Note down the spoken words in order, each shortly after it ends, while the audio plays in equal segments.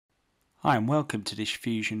Hi and welcome to this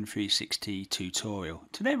Fusion 360 tutorial.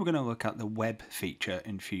 Today we're going to look at the web feature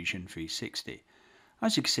in Fusion 360.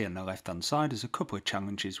 As you can see on the left hand side, there's a couple of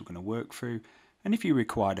challenges we're going to work through, and if you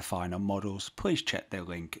require to find our models, please check their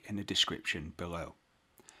link in the description below.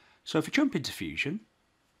 So if you jump into Fusion.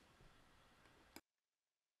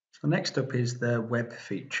 So next up is the web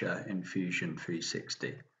feature in Fusion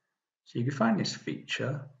 360. So you can find this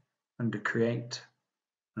feature under Create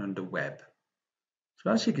and under Web. So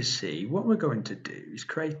as you can see, what we're going to do is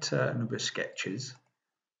create a number of sketches,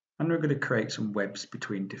 and we're going to create some webs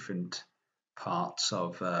between different parts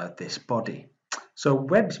of this body. So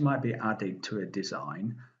webs might be added to a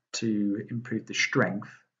design to improve the strength,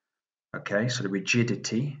 okay, so the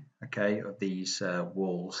rigidity, okay, of these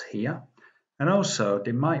walls here. And also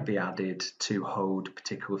they might be added to hold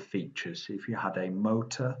particular features. If you had a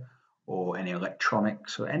motor or any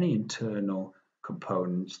electronics or any internal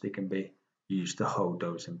components, they can be used to hold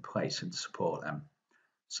those in place and support them.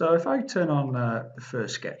 So if I turn on the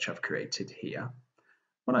first sketch I've created here,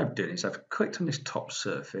 what I've done is I've clicked on this top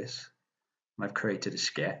surface and I've created a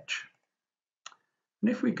sketch.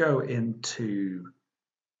 And if we go into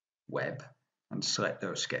Web and select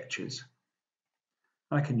those sketches,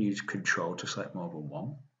 I can use Control to select more than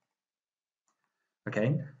one.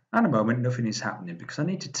 Okay, at the moment nothing is happening because I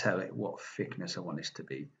need to tell it what thickness I want this to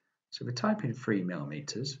be. So we type in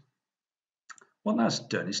 3mm. What that's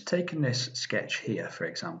done is taken this sketch here, for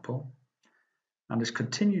example, and has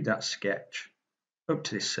continued that sketch up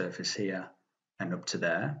to this surface here and up to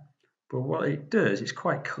there. But what it does is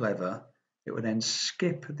quite clever. It will then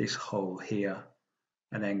skip this hole here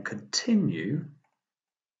and then continue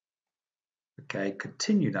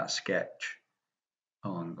that sketch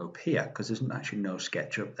on up here, because there's actually no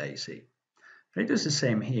sketch up there, you see. And it does the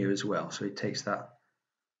same here as well. So it takes that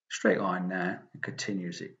straight line there and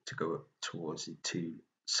continues it to go up towards the two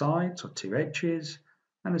sides or two edges,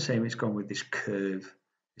 and the same, it's gone with this curve,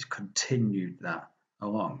 it's continued that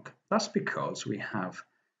along. That's because we have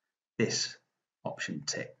this option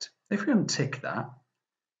ticked. If we untick that,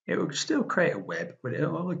 it will still create a web, but it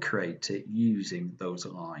will only create it using those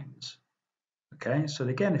lines. Okay, so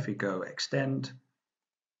again, if we go extend,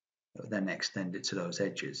 it will then extend it to those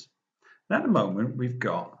edges. And at the moment we've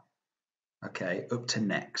got up to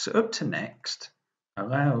next. So up to next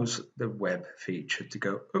allows the web feature to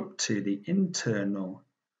go up to the internal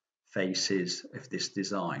faces of this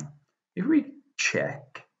design. If we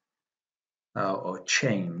check or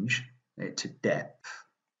change it to depth,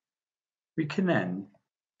 we can then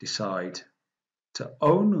decide to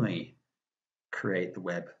only create the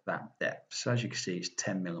web that depth. So as you can see, it's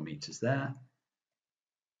 10mm there,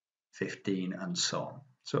 15, and so on.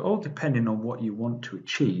 So all depending on what you want to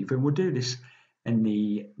achieve, and we'll do this in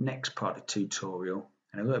the next part of the tutorial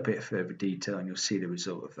in a little bit further detail, and you'll see the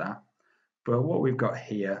result of that. But what we've got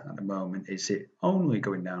here at the moment is it only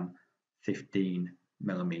going down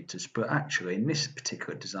 15mm, but actually in this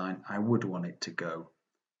particular design I would want it to go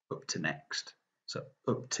up to next. So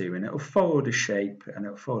up to, and it'll follow the shape and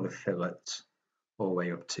it'll follow the fillets all the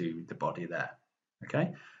way up to the body there.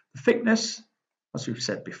 Okay, the thickness, as we've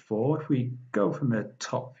said before, if we go from the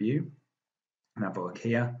top view and have a look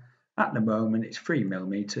here, at the moment it's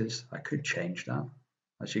 3mm. I could change that.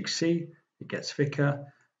 As you can see, it gets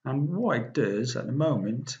thicker, and what it does at the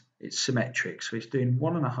moment, it's symmetric, so it's doing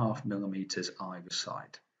 1.5mm either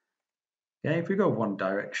side. Okay, if we go one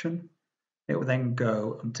direction, it will then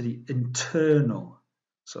go onto the internal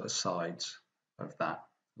sort of sides of that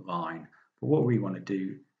line. But what we want to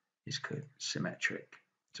do is symmetric.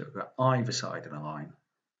 So we've got either side of the line,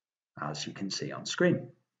 as you can see on screen.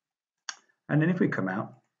 And then if we come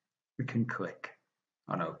out, we can click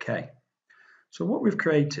on OK. So what we've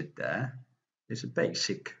created there is a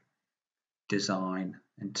basic design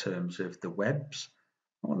in terms of the webs.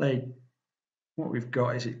 What we've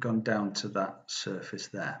got is it gone down to that surface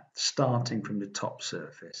there, starting from the top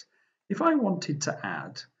surface. If I wanted to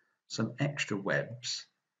add some extra webs,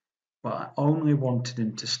 but I only wanted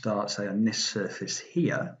them to start, say, on this surface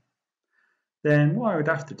here, then what I would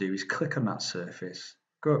have to do is click on that surface,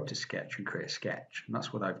 go up to sketch and create a sketch. And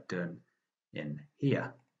that's what I've done in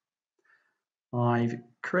here. I've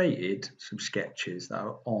created some sketches that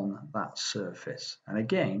are on that surface. And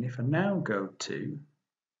again, if I now go to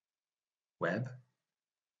Web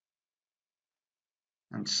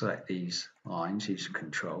and select these lines using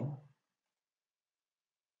Control,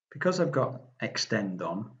 because I've got extend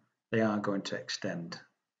on, they are going to extend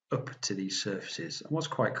up to these surfaces. And what's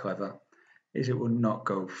quite clever is it will not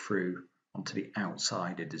go through onto the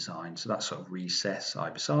outside of design. So that sort of recess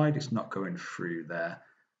either side, it's not going through there.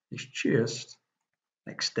 It's just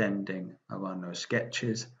extending along those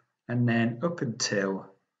sketches, and then up until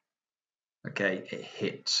it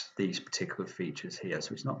hits these particular features here.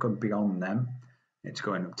 So it's not going beyond them, it's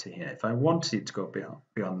going up to here. If I wanted it to go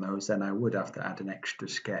beyond those, then I would have to add an extra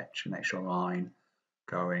sketch, an extra line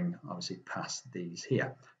going obviously past these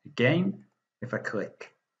here. Again, if I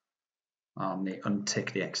click on the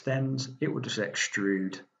untick the extends, it will just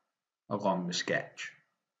extrude along the sketch.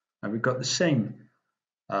 And we've got the same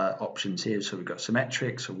options here. So we've got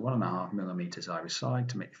symmetric, so 1.5 millimeters either side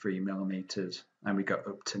to make 3 millimeters, and we got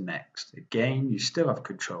up to next. Again, you still have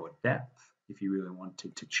control of depth if you really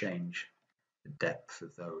wanted to change the depth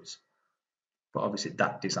of those. But obviously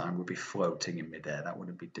that design would be floating in midair. That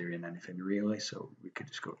wouldn't be doing anything really. So we could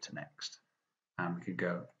just go up to next. And we could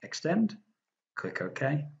go extend, click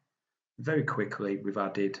OK. Very quickly, we've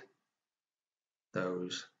added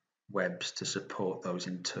those webs to support those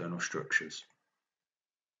internal structures.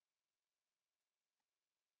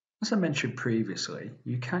 As I mentioned previously,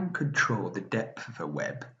 you can control the depth of a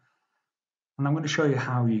web. And I'm going to show you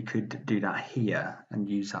how you could do that here and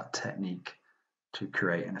use that technique to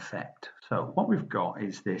create an effect. So what we've got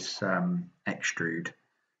is this extrude,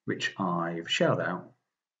 which I've shelled out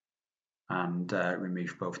and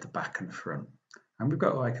removed both the back and the front. And we've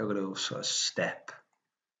got like a little sort of step,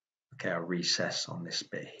 a recess on this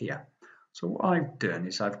bit here. So what I've done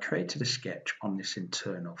is I've created a sketch on this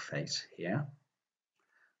internal face here.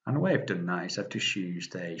 And the way I've done that is I've just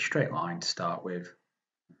used a straight line to start with,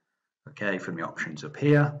 from the options up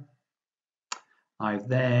here. I've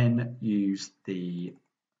then used the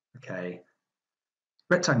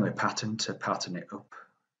rectangular pattern to pattern it up,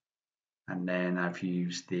 and then I've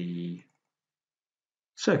used the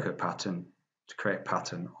circular pattern to create a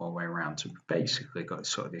pattern all the way around. So we've basically got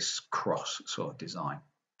sort of this cross sort of design.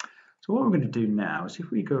 So what we're going to do now is if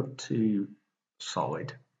we go up to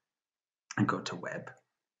solid and go to web,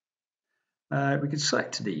 we can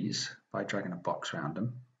select these by dragging a box around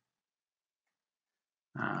them.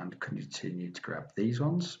 And continue to grab these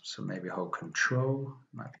ones. So maybe hold control,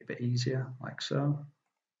 might be a bit easier, like so.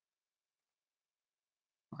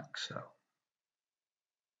 Like so.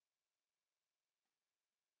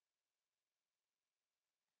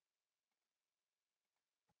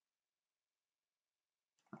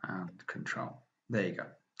 And control. There you go.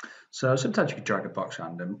 So sometimes you can drag a box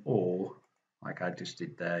around them, or like I just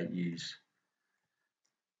did there, use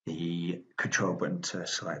the control button to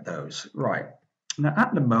select those. Right. Now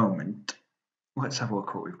at the moment, let's have a look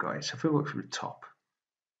at what we've got. So if we look from the top,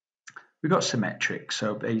 we've got symmetric.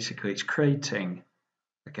 So basically it's creating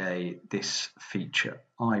this feature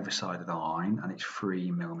either side of the line, and it's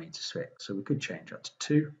 3 millimeters thick. So we could change that to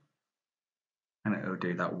 2, and it will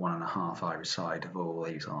do that 1.5 either side of all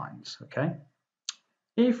these lines.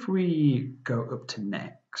 If we go up to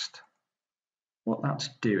next, what that's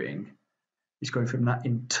doing is going from that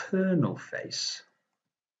internal face,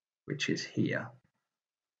 which is here,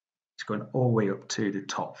 it's going all the way up to the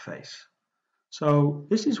top face. So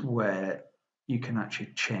this is where you can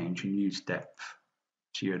actually change and use depth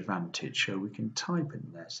to your advantage. So we can type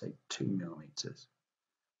in there, say 2 millimeters.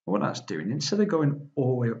 What that's doing, instead of going all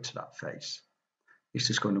the way up to that face, it's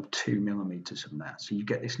just going up 2 millimeters from there. So you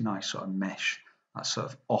get this nice sort of mesh, that sort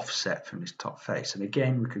of offset from this top face. And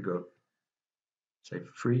again, we could go, say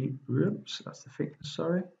 3, oops, that's the thickness,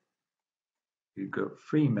 sorry. You go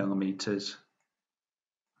 3 millimeters,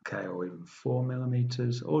 or even 4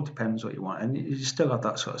 millimeters, all depends what you want. And you still have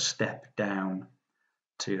that sort of step down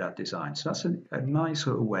to that design. So that's a nice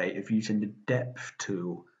little way of using the depth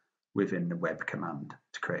tool within the web command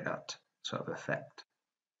to create that sort of effect.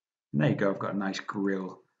 And there you go, I've got a nice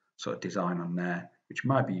grill sort of design on there, which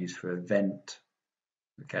might be used for a vent,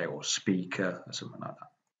 or speaker or something like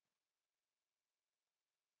that.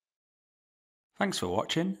 Thanks for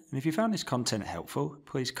watching, and if you found this content helpful,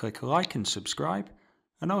 please click like and subscribe,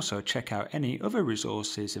 and also check out any other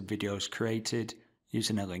resources and videos created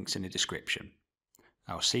using the links in the description.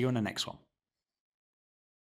 I'll see you on the next one.